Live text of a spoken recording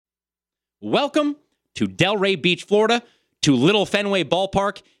Welcome to Delray Beach, Florida, to Little Fenway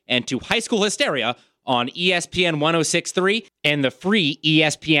Ballpark, and to high school hysteria on ESPN 106.3 and the free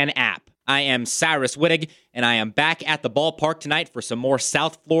ESPN app. I am Cyrus Wittig, and I am back at the ballpark tonight for some more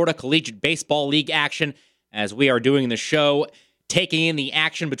South Florida Collegiate Baseball League action as we are doing the show, taking in the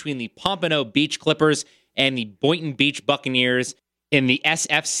action between the Pompano Beach Clippers and the Boynton Beach Buccaneers in the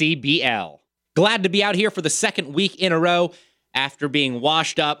SFCBL. Glad to be out here for the second week in a row after being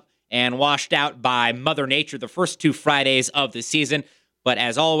washed up and washed out by Mother Nature the first two Fridays of the season. But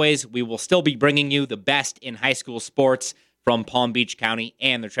as always, we will still be bringing you the best in high school sports from Palm Beach County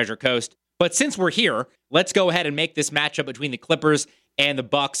and the Treasure Coast. But since we're here, let's go ahead and make this matchup between the Clippers and the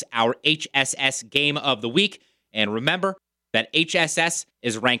Bucks our HSS game of the week. And remember that HSS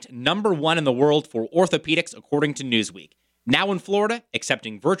is ranked number 1 in the world for orthopedics according to Newsweek. Now in Florida,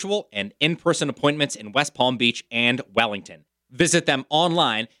 accepting virtual and in-person appointments in West Palm Beach and Wellington. Visit them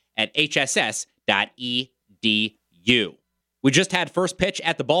online at hss.edu. We just had first pitch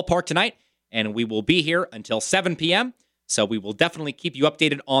at the ballpark tonight, and we will be here until 7 p.m., so we will definitely keep you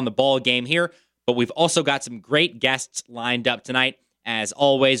updated on the ball game here, but we've also got some great guests lined up tonight. As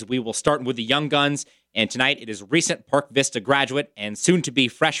always, we will start with the Young Guns, and tonight it is recent Park Vista graduate and soon-to-be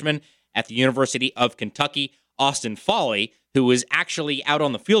freshman at the University of Kentucky, Austin Fawley, who is actually out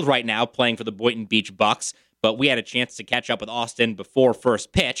on the field right now playing for the Boynton Beach Bucks, but we had a chance to catch up with Austin before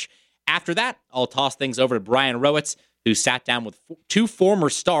first pitch. After that, I'll toss things over to Brian Rowitz, who sat down with two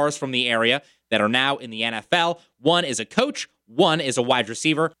former stars from the area that are now in the NFL. One is a coach, one is a wide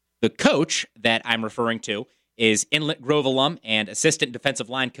receiver. The coach that I'm referring to is Inlet Grove alum and assistant defensive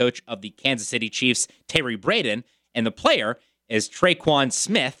line coach of the Kansas City Chiefs, Terry Braden, and the player is Traquan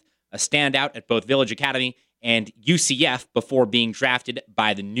Smith, a standout at both Village Academy and UCF before being drafted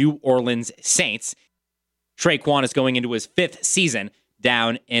by the New Orleans Saints. Traquan is going into his 5th season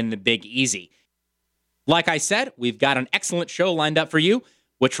down in the Big Easy. Like I said, we've got an excellent show lined up for you,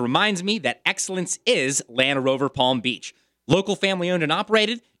 which reminds me that excellence is Land Rover Palm Beach. Local family-owned and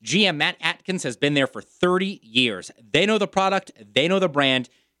operated, GM Matt Atkins has been there for 30 years. They know the product, they know the brand.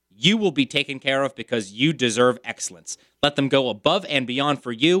 You will be taken care of because you deserve excellence. Let them go above and beyond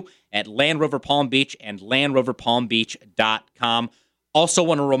for you at Land Rover Palm Beach and LandRoverPalmBeach.com. Also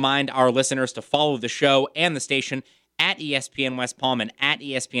want to remind our listeners to follow the show and the station at ESPN West Palm and at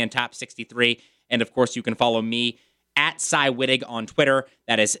ESPN Top 63. And, of course, you can follow me at Cy Wittig on Twitter.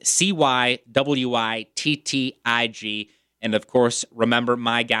 That is CYWITTIG. And, of course, remember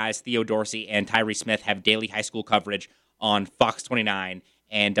my guys, Theo Dorsey and Tyree Smith, have daily high school coverage on Fox 29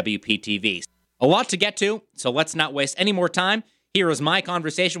 and WPTV. A lot to get to, so let's not waste any more time. Here is my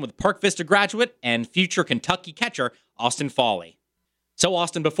conversation with Park Vista graduate and future Kentucky catcher, Austin Fawley. So,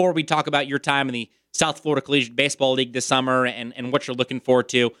 Austin, before we talk about your time in the South Florida Collegiate Baseball League this summer and what you're looking forward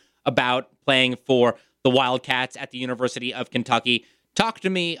to about playing for the Wildcats at the University of Kentucky, talk to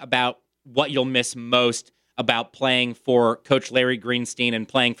me about what you'll miss most about playing for Coach Larry Greenstein and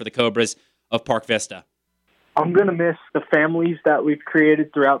playing for the Cobras of Park Vista. I'm going to miss the families that we've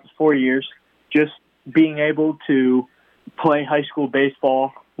created throughout the 4 years. Just being able to play high school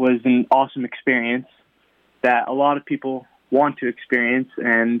baseball was an awesome experience that a lot of people want to experience,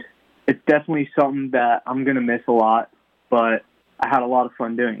 and it's definitely something that I'm going to miss a lot, but I had a lot of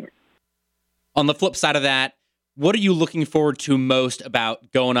fun doing it. On the flip side of that, what are you looking forward to most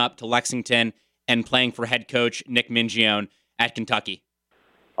about going up to Lexington and playing for head coach Nick Mingione at Kentucky?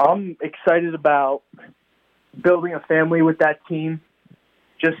 I'm excited about building a family with that team,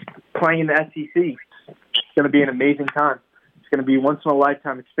 just playing in the SEC. It's going to be an amazing time. It's going to be a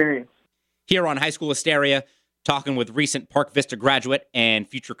once-in-a-lifetime experience. Here on High School Hysteria, talking with recent Park Vista graduate and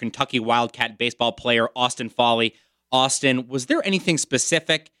future Kentucky Wildcat baseball player Austin Fawley. Austin, was there anything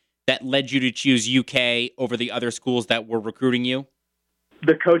specific that led you to choose UK over the other schools that were recruiting you?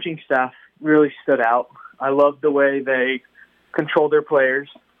 The coaching staff really stood out. I love the way they control their players.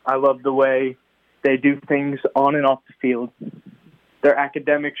 I love the way they do things on and off the field. Their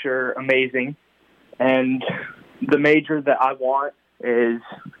academics are amazing. And the major that I want is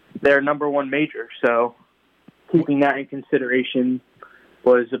their number 1 major. So keeping that in consideration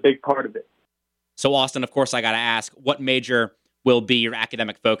was a big part of it. So, Austin, of course, I got to ask, what major will be your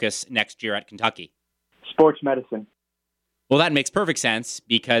academic focus next year at Kentucky? Sports medicine. Well, that makes perfect sense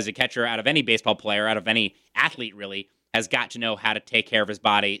because a catcher out of any baseball player, out of any athlete really, has got to know how to take care of his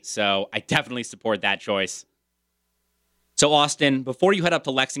body. So I definitely support that choice. So, Austin, before you head up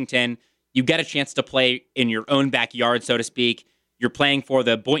to Lexington, you get a chance to play in your own backyard, so to speak. You're playing for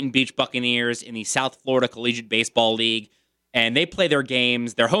the Boynton Beach Buccaneers in the South Florida Collegiate Baseball League, and they play their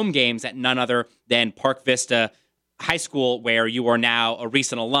games, their home games, at none other than Park Vista High School, where you are now a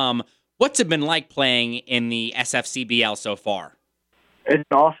recent alum. What's it been like playing in the SFCBL so far? It's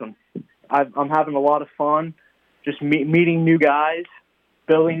awesome. I'm having a lot of fun, just meeting new guys,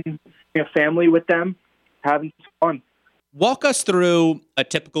 building a family with them, having fun. Walk us through a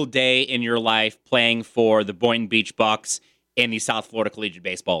typical day in your life playing for the Boynton Beach Bucks in the South Florida Collegiate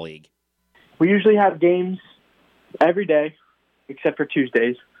Baseball League. We usually have games every day, except for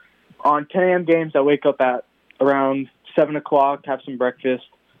Tuesdays. On 10 a.m. games, I wake up at around 7 o'clock, have some breakfast.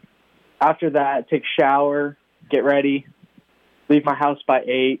 After that, take a shower, get ready, leave my house by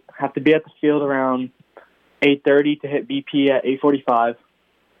 8, have to be at the field around 8:30 to hit BP at 8:45,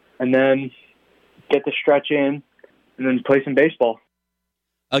 and then get the stretch in, and then play some baseball.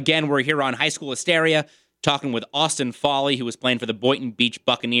 Again, we're here on High School Hysteria, talking with Austin Fawley, who was playing for the Boynton Beach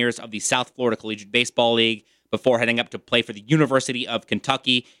Buccaneers of the South Florida Collegiate Baseball League before heading up to play for the University of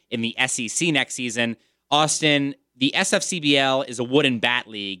Kentucky in the SEC next season. Austin, the SFCBL is a wood and bat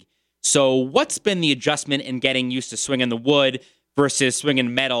league. So what's been the adjustment in getting used to swinging the wood versus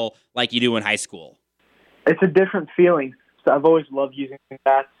swinging metal like you do in high school? It's a different feeling. So I've always loved using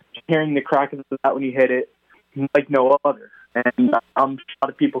bats, hearing the crack of the bat when you hit it, like no other. And I'm sure a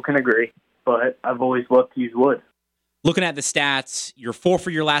lot of people can agree, but I've always loved to use wood. Looking at the stats, you're 4 for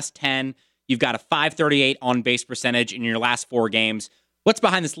your last 10. You've got a .538 on-base percentage in your last 4 games. What's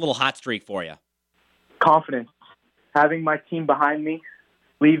behind this little hot streak for you? Confidence. Having my team behind me,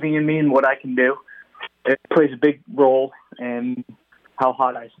 believing in me and what I can do, it plays a big role in how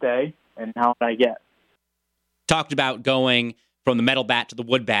hot I stay and how hot I get. Talked about going from the metal bat to the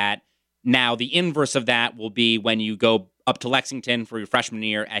wood bat. Now, the inverse of that will be when you go up to Lexington for your freshman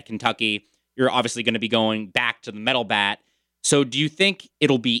year at Kentucky. You're obviously going to be going back to the metal bat. So do you think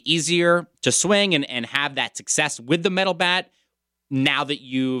it'll be easier to swing and have that success with the metal bat now that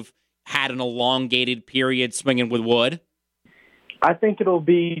you've had an elongated period swinging with wood? I think it'll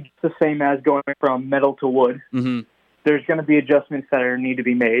be the same as going from metal to wood. Mm-hmm. There's going to be adjustments that need to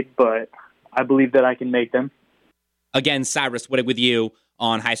be made, but I believe that I can make them. Again, Cyrus Whittig with you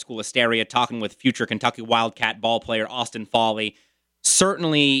on High School Hysteria, talking with future Kentucky Wildcat ball player Austin Fawley.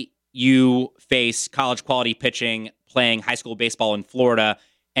 Certainly, you face college quality pitching playing high school baseball in Florida,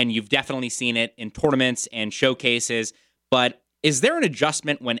 and you've definitely seen it in tournaments and showcases. But is there an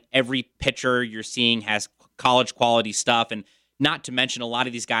adjustment when every pitcher you're seeing has college quality stuff? And not to mention, a lot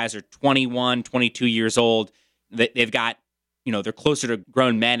of these guys are 21, 22 years old. They've got, they're closer to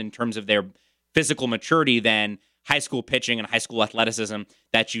grown men in terms of their physical maturity than high school pitching and high school athleticism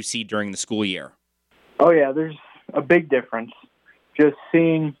that you see during the school year. Oh, yeah, there's a big difference. Just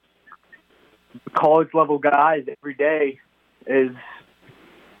seeing college-level guys every day is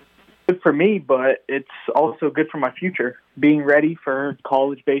good for me, but it's also good for my future. Being ready for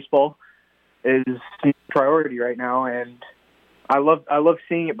college baseball is a priority right now, and I love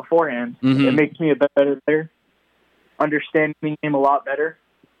seeing it beforehand. Mm-hmm. It makes me a better player, understanding the game a lot better.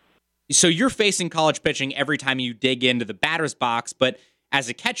 So you're facing college pitching every time you dig into the batter's box, but as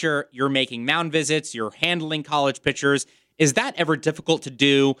a catcher, you're making mound visits, you're handling college pitchers. Is that ever difficult to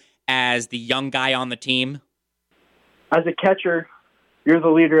do as the young guy on the team? As a catcher, you're the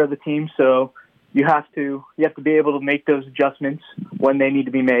leader of the team, so you have to be able to make those adjustments when they need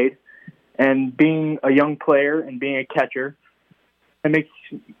to be made. And being a young player and being a catcher, it makes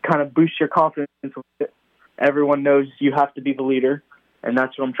kind of boost your confidence. Everyone knows you have to be the leader, and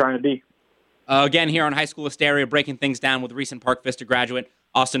that's what I'm trying to be. Again, here on High School Hysteria, breaking things down with recent Park Vista graduate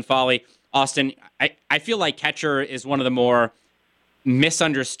Austin Fawley. Austin, I feel like catcher is one of the more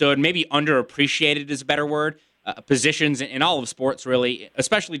misunderstood, maybe underappreciated is a better word, positions in all of sports, really,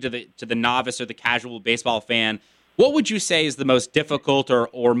 especially to the novice or the casual baseball fan. What would you say is the most difficult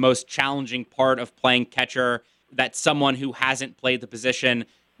or most challenging part of playing catcher that someone who hasn't played the position,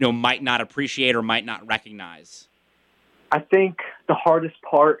 might not appreciate or might not recognize? I think the hardest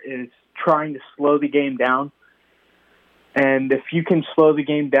part is trying to slow the game down. And if you can slow the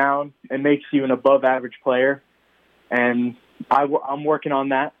game down, it makes you an above-average player. And I'm working on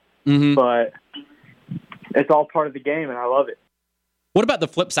that. Mm-hmm. But it's all part of the game, and I love it. What about the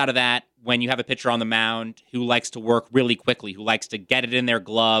flip side of that when you have a pitcher on the mound who likes to work really quickly, who likes to get it in their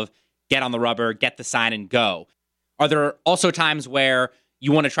glove, get on the rubber, get the sign, and go? Are there also times where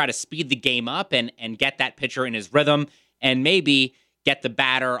you want to try to speed the game up and get that pitcher in his rhythm and maybe get the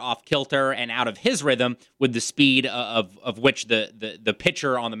batter off kilter and out of his rhythm with the speed of which the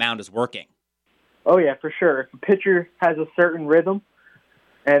pitcher on the mound is working? Oh, yeah, for sure. If a pitcher has a certain rhythm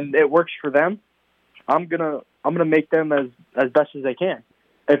and it works for them, I'm gonna make them as best as they can.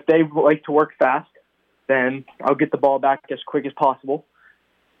 If they like to work fast, then I'll get the ball back as quick as possible.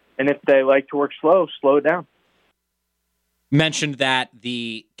 And if they like to work slow it down. Mentioned that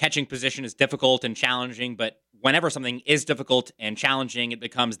the catching position is difficult and challenging, but whenever something is difficult and challenging, it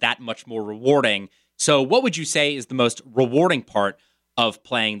becomes that much more rewarding. So what would you say is the most rewarding part of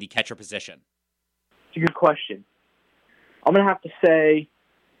playing the catcher position? It's a good question. I'm going to have to say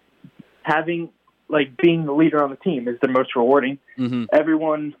being the leader on the team is the most rewarding. Mm-hmm.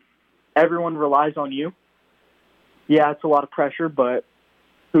 Everyone relies on you. Yeah, it's a lot of pressure, but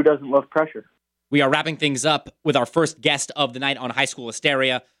who doesn't love pressure? We are wrapping things up with our first guest of the night on High School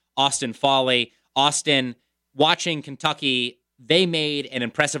Hysteria, Austin Fawley. Austin, watching Kentucky, they made an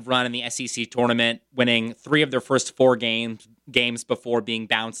impressive run in the SEC tournament, winning 3 of their first 4 games before being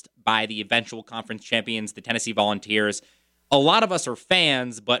bounced by the eventual conference champions, the Tennessee Volunteers. A lot of us are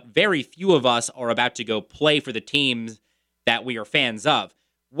fans, but very few of us are about to go play for the teams that we are fans of.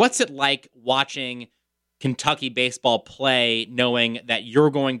 What's it like watching Kentucky baseball play, knowing that you're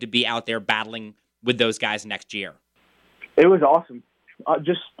going to be out there battling with those guys next year? It was awesome.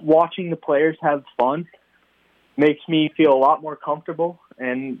 Just watching the players have fun makes me feel a lot more comfortable,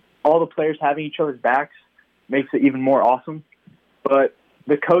 and all the players having each other's backs makes it even more awesome. But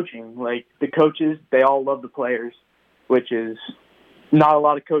the coaching, the coaches, they all love the players, which is not a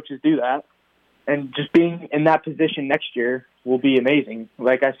lot of coaches do that. And just being in that position next year will be amazing.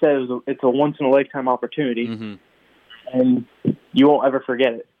 Like I said, it's a once-in-a-lifetime opportunity, and you won't ever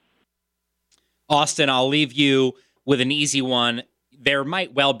forget it. Austin, I'll leave you with an easy one. There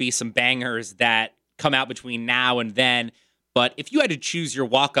might well be some bangers that come out between now and then, but if you had to choose your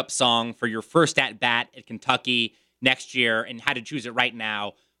walk-up song for your first at-bat at Kentucky next year and had to choose it right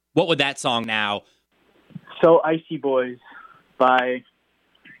now, what would that song now? So Icy Boys by,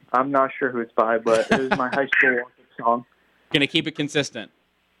 I'm not sure who it's by, but it was my high school walk-up song. Going to keep it consistent.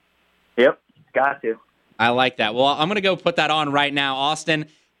 Yep, got to. I like that. Well, I'm going to go put that on right now. Austin,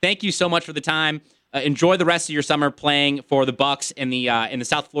 thank you so much for the time. Enjoy the rest of your summer playing for the Bucks in the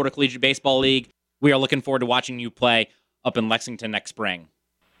South Florida Collegiate Baseball League. We are looking forward to watching you play up in Lexington next spring.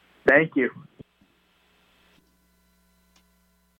 Thank you.